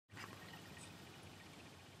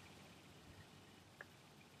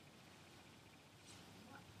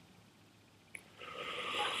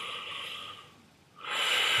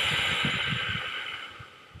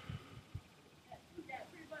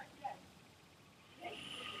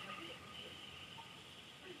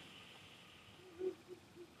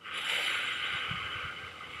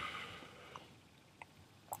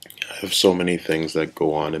have so many things that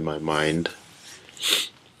go on in my mind.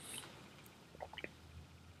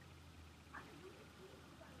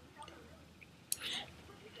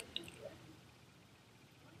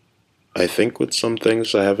 I think with some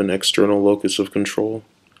things I have an external locus of control,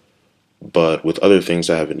 but with other things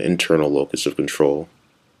I have an internal locus of control,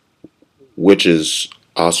 which is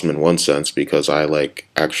awesome in one sense because I like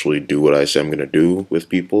actually do what I say I'm going to do with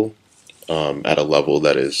people at a level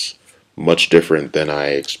that is much different than I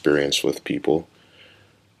experience with people.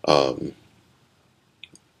 Um,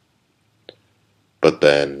 but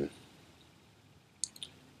then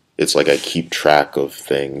it's like I keep track of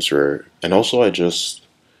things, or and also I just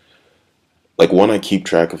like one I keep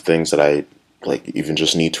track of things that I like even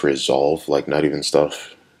just need to resolve, like not even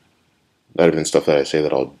stuff that I say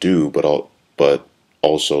that I'll do, but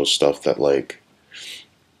also stuff that like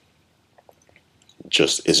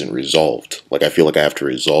just isn't resolved. Like I feel like I have to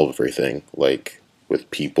resolve everything, like with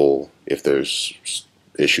people if there's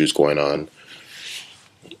issues going on,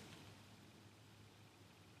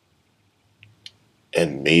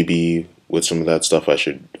 and maybe with some of that stuff I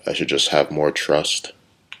should just have more trust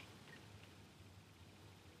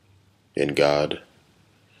in God,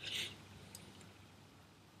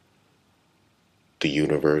 the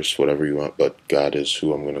universe, whatever you want, but God is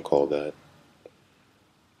who I'm going to call that.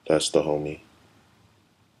 That's the homie.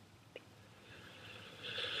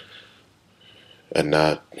 And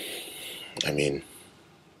not, I mean,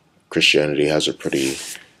 Christianity has a pretty,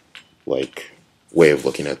 like, way of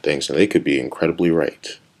looking at things, and they could be incredibly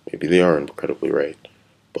right. Maybe they are incredibly right.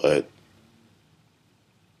 But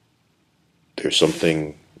there's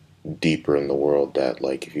something deeper in the world that,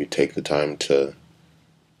 like, if you take the time to,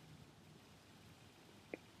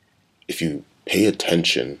 if you pay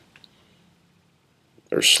attention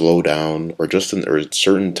or slow down, or just in or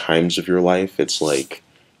certain times of your life, it's like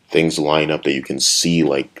things line up that you can see,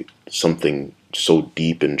 like, something so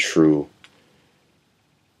deep and true,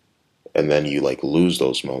 and then you like lose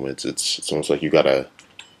those moments. It's almost like you gotta,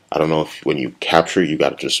 I don't know if when you capture it, you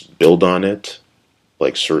gotta just build on it,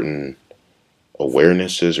 like certain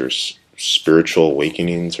awarenesses or spiritual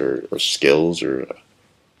awakenings or skills or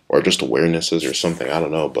just awarenesses or something. I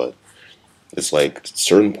don't know, but it's like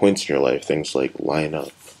certain points in your life, things like line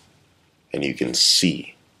up and you can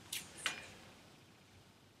see.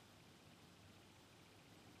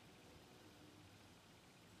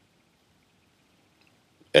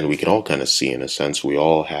 And we can all kind of see in a sense. We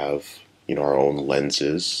all have, our own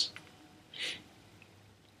lenses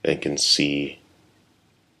and can see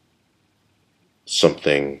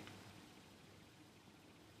something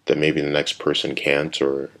that maybe the next person can't,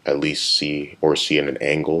 or at least see in an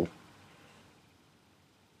angle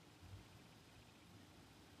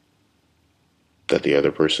that the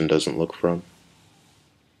other person doesn't look from.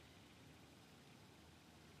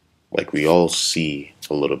 Like we all see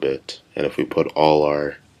a little bit, and if we put all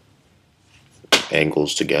our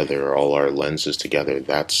angles together, or all our lenses together,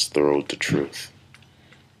 that's the road to truth.